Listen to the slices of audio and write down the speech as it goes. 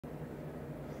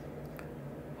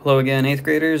Hello again, 8th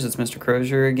graders. It's Mr.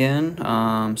 Crozier again.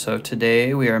 So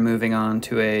today we are moving on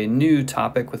to a new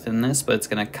topic within this, but it's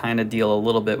going to kind of deal a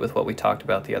little bit with what we talked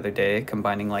about the other day,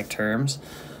 combining like terms.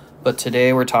 But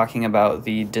today we're talking about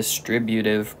the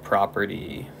distributive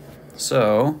property.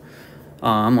 So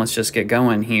let's just get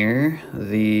going here.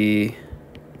 The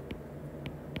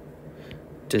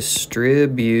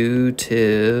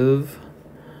distributive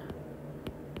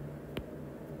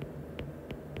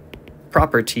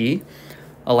property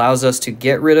allows us to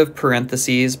get rid of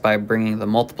parentheses by bringing the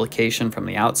multiplication from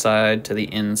the outside to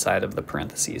the inside of the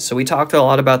parentheses. So we talked a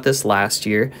lot about this last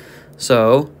year.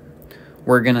 So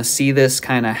we're going to see this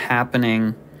kind of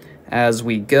happening as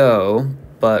we go.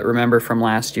 But remember from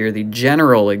last year, the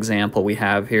general example we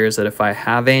have here is that if I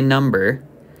have a number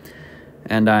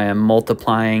and I am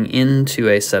multiplying into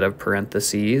a set of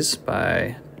parentheses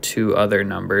by two other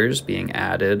numbers being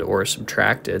added or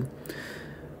subtracted,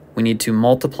 we need to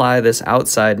multiply this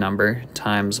outside number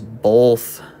times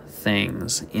both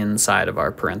things inside of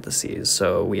our parentheses.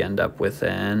 So we end up with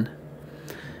an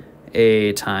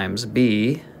a times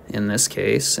b, in this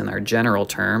case, in our general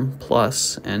term,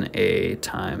 plus an a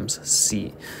times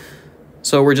c.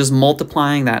 So we're just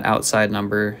multiplying that outside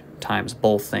number times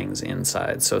both things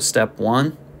inside. So step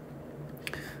one,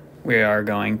 we are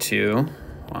going to,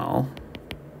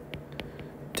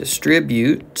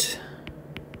 distribute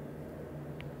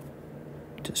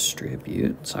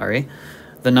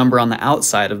the number on the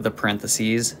outside of the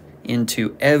parentheses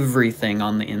into everything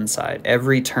on the inside,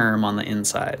 every term on the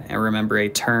inside. And remember, a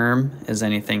term is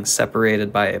anything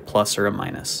separated by a plus or a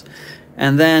minus.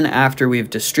 And then after we've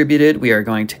distributed, we are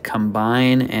going to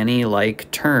combine any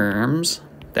like terms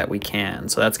that we can.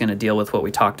 So that's going to deal with what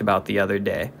we talked about the other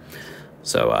day.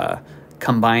 So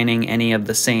combining any of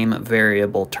the same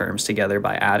variable terms together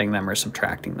by adding them or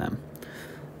subtracting them.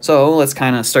 So let's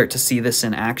kind of start to see this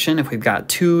in action. If we've got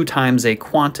 2 times a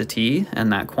quantity,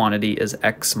 and that quantity is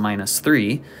x minus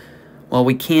 3, well,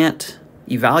 we can't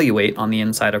evaluate on the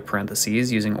inside of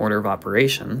parentheses using order of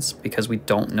operations because we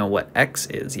don't know what x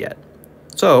is yet.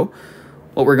 So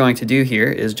what we're going to do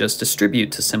here is just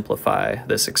distribute to simplify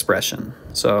this expression.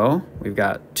 So we've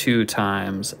got 2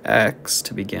 times x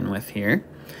to begin with here,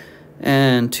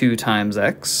 and 2 times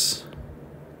x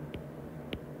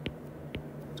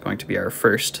going to be our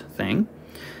first thing.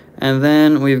 And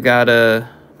then we've got to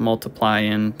multiply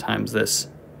in times this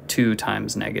 2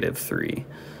 times negative 3.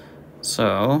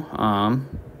 So how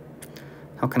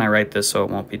can I write this so it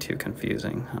won't be too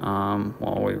confusing?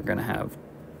 Well, we're going to have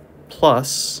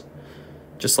plus,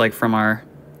 just like from our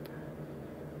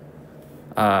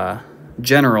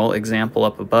general example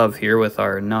up above here with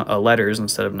our letters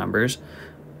instead of numbers,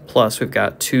 plus we've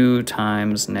got 2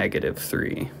 times negative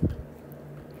 3.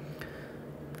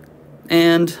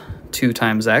 And 2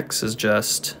 times x is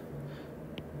just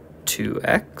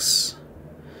 2x,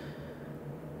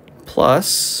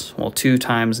 plus, well, 2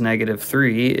 times negative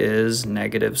 3 is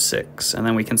negative 6. And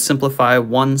then we can simplify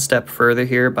one step further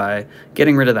here by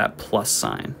getting rid of that plus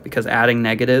sign, because adding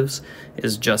negatives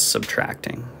is just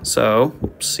subtracting. So,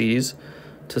 oopsies,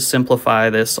 to simplify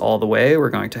this all the way, we're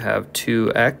going to have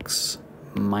 2x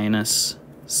minus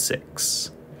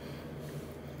 6.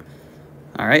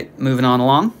 All right, moving on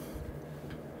along.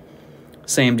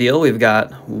 Same deal, we've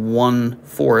got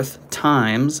 1/4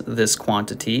 times this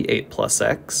quantity, 8 plus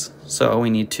x. So we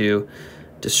need to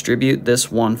distribute this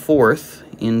 1/4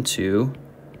 into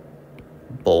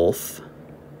both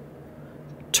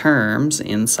terms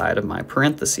inside of my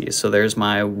parentheses. So there's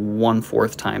my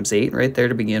 1/4 times 8 right there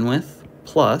to begin with,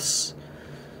 plus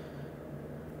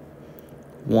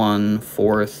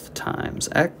 1/4 times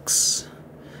x.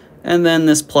 And then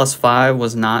this plus 5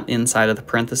 was not inside of the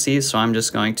parentheses, so I'm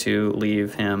just going to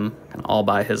leave him all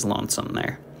by his lonesome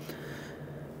there.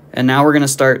 And now we're going to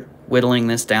start whittling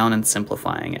this down and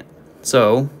simplifying it.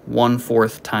 So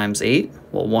 1/4 times 8,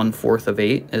 well, 1/4 of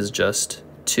 8 is just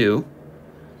 2,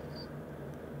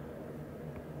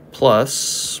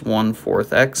 plus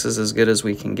 1/4 x is as good as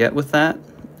we can get with that,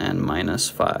 and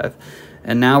minus 5.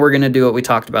 And now we're going to do what we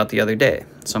talked about the other day.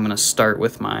 So I'm going to start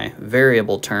with my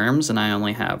variable terms, and I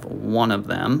only have one of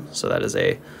them, so that is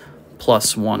a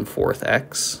plus 1/4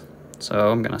 x.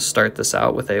 So I'm going to start this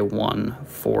out with a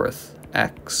 1/4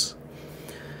 x.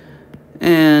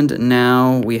 And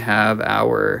now we have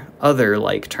our other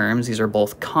like terms. These are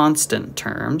both constant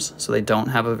terms, so they don't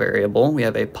have a variable. We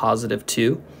have a positive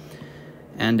 2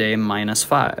 and a minus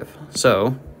 5.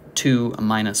 So 2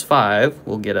 minus 5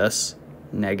 will get us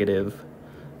negative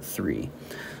 3.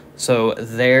 So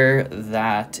there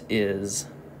that is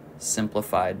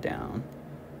simplified down.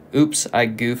 Oops, I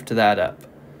goofed that up.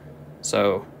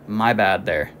 So my bad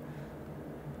there.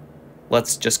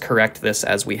 let's just correct this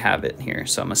as we have it here.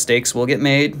 So mistakes will get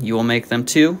made, you will make them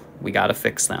too, we gotta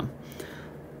fix them.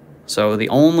 So the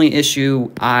only issue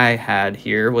I had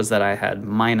here was that I had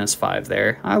 -5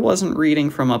 there. I wasn't reading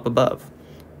from up above.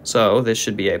 So this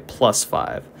should be a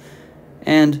 +5.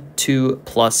 And 2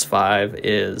 + 5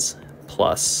 is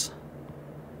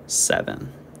 +7.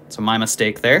 So my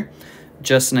mistake there.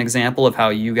 Just an example of how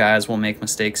you guys will make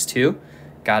mistakes too.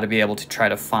 Got to be able to try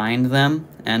to find them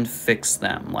and fix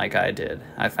them like I did.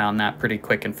 I found that pretty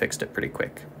quick and fixed it pretty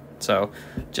quick. So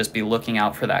just be looking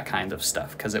out for that kind of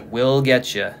stuff because it will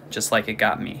get you just like it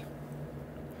got me.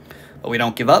 But we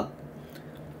don't give up.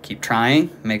 Keep trying,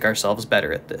 make ourselves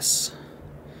better at this.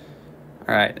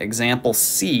 All right, example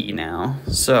C now.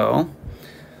 So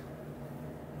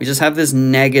we just have this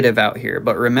negative out here,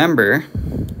 but remember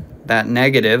that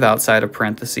negative outside of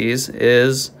parentheses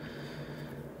is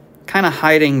kind of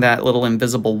hiding that little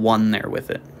invisible 1 there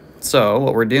with it. So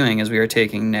what we're doing is we are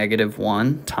taking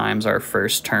 -1 times our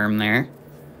first term there.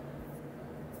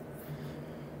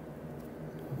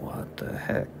 What the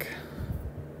heck?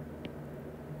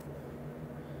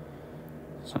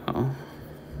 So,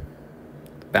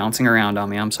 bouncing around on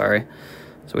me, I'm sorry.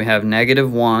 So we have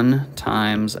 -1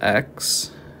 times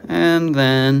x, and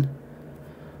then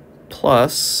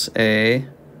plus a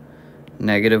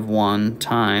 -1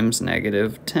 times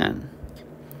 -10.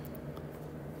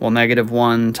 Well,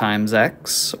 -1 times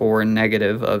x, or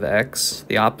negative of x,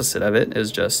 the opposite of it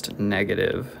is just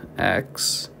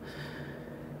 -x.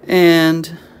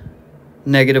 And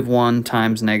 -1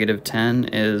 times -10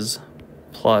 is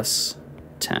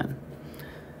 +10.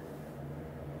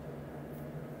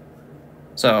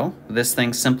 So this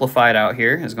thing simplified out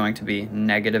here is going to be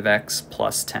 -x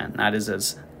 + 10. That is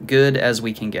as good as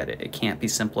we can get it. It can't be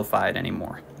simplified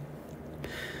anymore.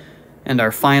 And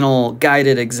our final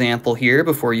guided example here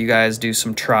before you guys do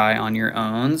some try on your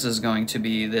own is going to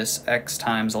be this x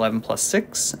times 11 +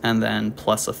 6 and then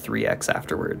plus a 3x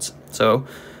afterwards. So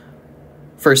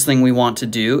first thing we want to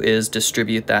do is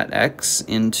distribute that x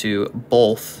into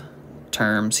both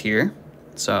terms here.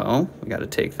 So we got to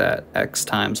take that x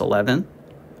times 11,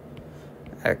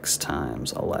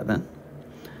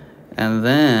 and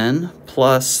then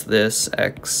plus this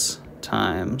x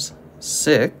times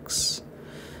 6,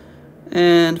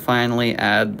 and finally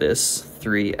add this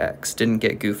 3x. Didn't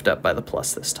get goofed up by the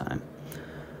plus this time.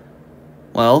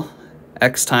 Well,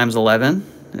 x times 11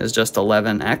 is just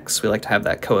 11x. We like to have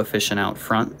that coefficient out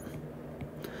front.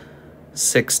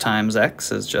 6 times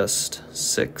x is just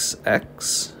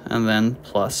 6x, and then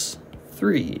plus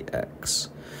 3x.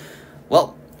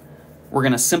 Well, we're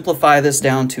going to simplify this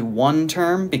down to one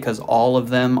term because all of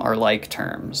them are like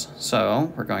terms.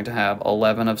 So we're going to have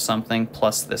 11 of something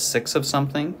plus this 6 of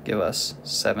something, give us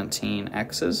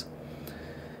 17x's.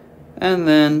 And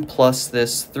then plus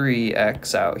this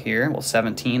 3x out here, well,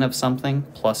 17 of something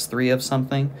plus 3 of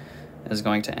something is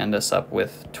going to end us up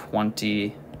with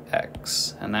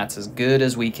 20x. And that's as good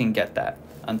as we can get that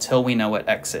until we know what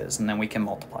x is, and then we can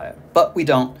multiply it. But we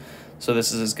don't, so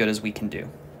this is as good as we can do.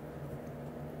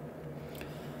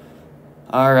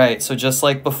 All right, so just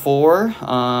like before,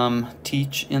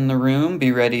 teach in the room,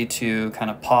 be ready to kind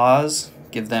of pause,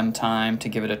 give them time to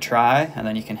give it a try, and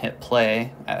then you can hit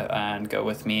play and go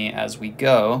with me as we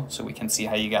go so we can see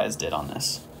how you guys did on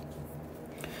this.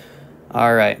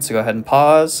 All right, so go ahead and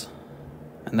pause,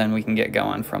 and then we can get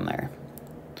going from there.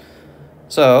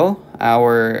 So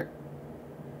our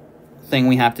thing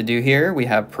we have to do here, we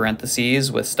have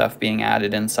parentheses with stuff being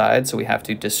added inside, so we have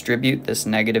to distribute this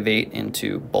 -8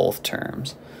 into both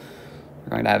terms.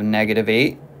 We're going to have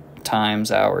 -8 times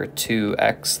our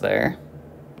 2x there,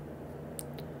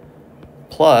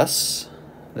 plus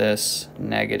this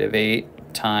 -8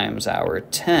 times our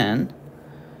 10,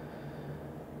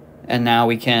 and now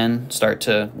we can start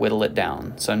to whittle it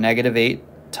down. So -8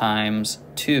 times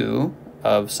 2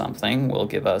 of something will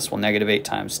give us, well, -8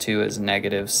 times 2 is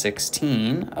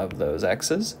 -16 of those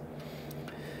x's.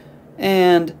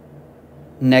 And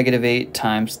 -8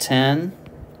 times 10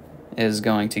 is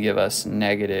going to give us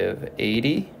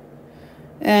 -80.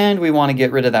 And we want to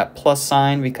get rid of that plus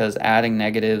sign because adding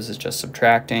negatives is just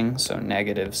subtracting. So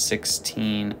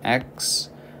 -16x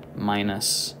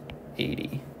minus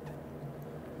 80.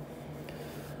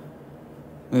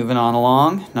 Moving on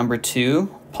along, number 2,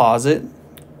 pause it.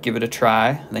 Give it a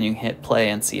try, then you can hit play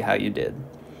and see how you did.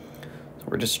 So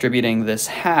we're distributing this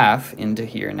half into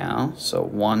here now. So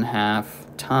 1/2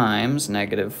 times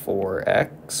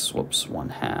 -4x, whoops,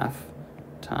 1/2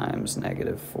 times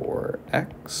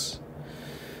 -4x.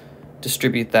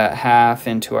 Distribute that half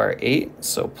into our 8,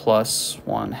 so plus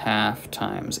 1/2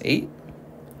 times 8.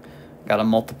 Got to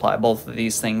multiply both of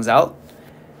these things out.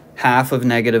 Half of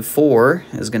negative 4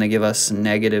 is going to give us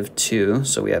negative 2,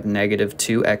 so we have negative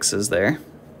 2 x's there,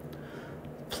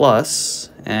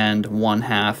 plus, and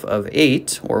 1/2 of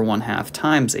 8, or 1/2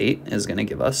 times 8, is going to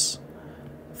give us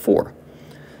 4.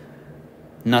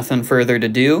 Nothing further to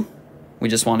do. We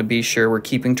just want to be sure we're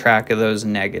keeping track of those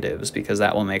negatives because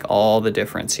that will make all the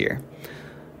difference here.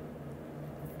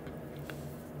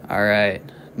 All right,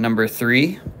 number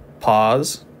 3,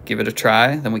 pause, give it a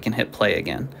try, then we can hit play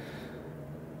again.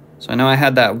 So I know I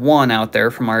had that 1 out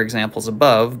there from our examples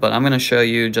above, but I'm going to show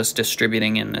you just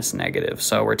distributing in this negative.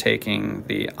 So we're taking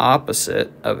the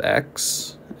opposite of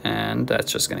x, and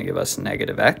that's just going to give us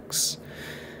negative x.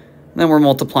 Then we're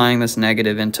multiplying this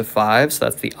negative into 5, so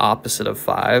that's the opposite of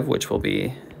 5, which will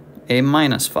be a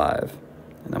minus 5.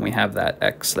 And then we have that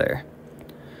x there.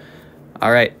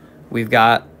 All right, we've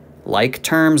got like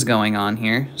terms going on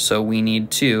here, so we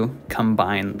need to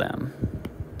combine them.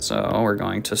 So we're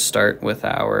going to start with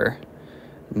our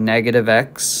negative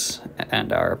x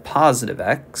and our positive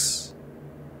x.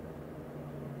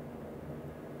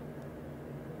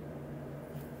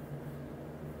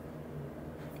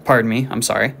 Pardon me, I'm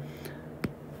sorry.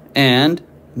 And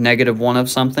negative 1 of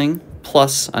something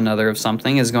plus another of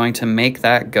something is going to make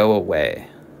that go away.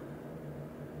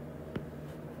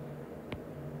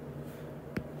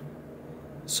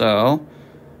 So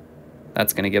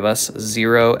that's going to give us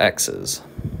 0 x's.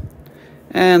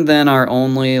 And then our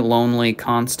only lonely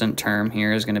constant term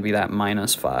here is going to be that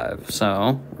minus 5.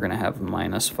 So we're going to have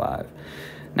minus 5.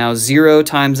 Now 0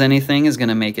 times anything is going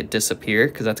to make it disappear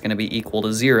because that's going to be equal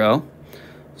to 0.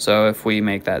 So if we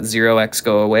make that 0x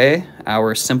go away,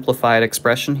 our simplified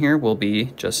expression here will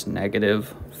be just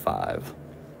negative 5.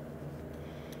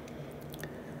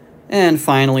 And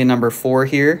finally, number 4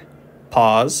 here,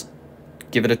 pause,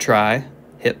 give it a try,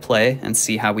 hit play, and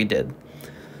see how we did.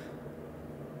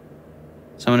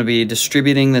 So I'm going to be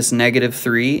distributing this negative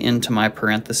 3 into my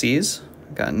parentheses.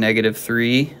 I've got negative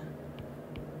 3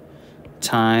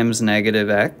 times negative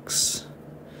x.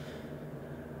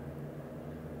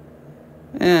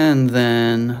 And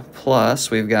then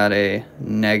plus, we've got a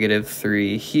negative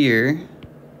 3 here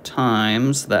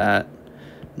times that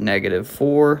negative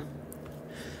 4.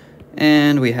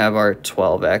 And we have our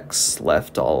 12x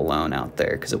left all alone out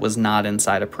there because it was not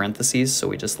inside of parentheses, so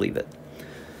we just leave it.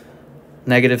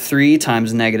 Negative 3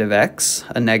 times negative x,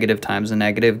 a negative times a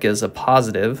negative gives a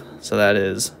positive, so that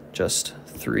is just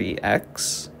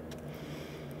 3x.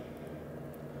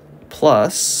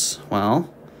 Plus,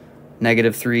 well,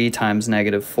 negative 3 times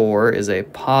negative 4 is a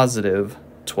positive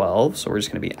 12, so we're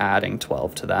just going to be adding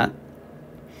 12 to that.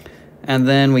 And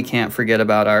then we can't forget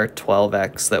about our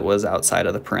 12x that was outside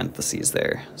of the parentheses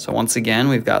there. So once again,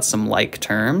 we've got some like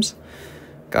terms.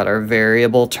 Got our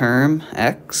variable term,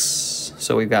 x,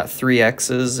 so we've got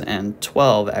 3x's and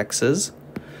 12x's.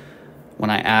 When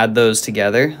I add those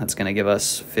together, that's going to give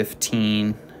us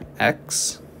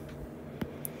 15x.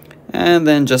 And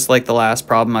then just like the last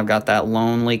problem, I've got that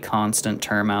lonely constant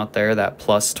term out there, that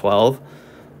plus 12.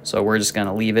 So we're just going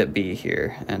to leave it be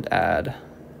here and add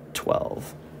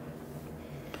 12.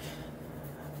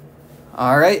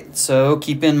 All right, so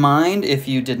keep in mind, if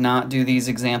you did not do these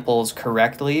examples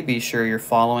correctly, be sure you're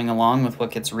following along with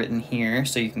what gets written here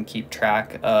so you can keep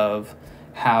track of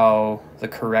how the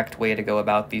correct way to go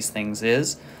about these things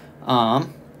is.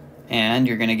 And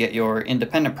you're going to get your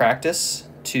independent practice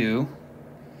to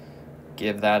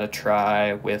give that a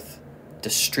try with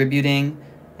distributing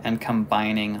and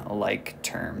combining like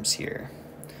terms here.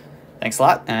 Thanks a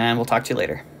lot, and we'll talk to you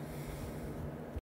later.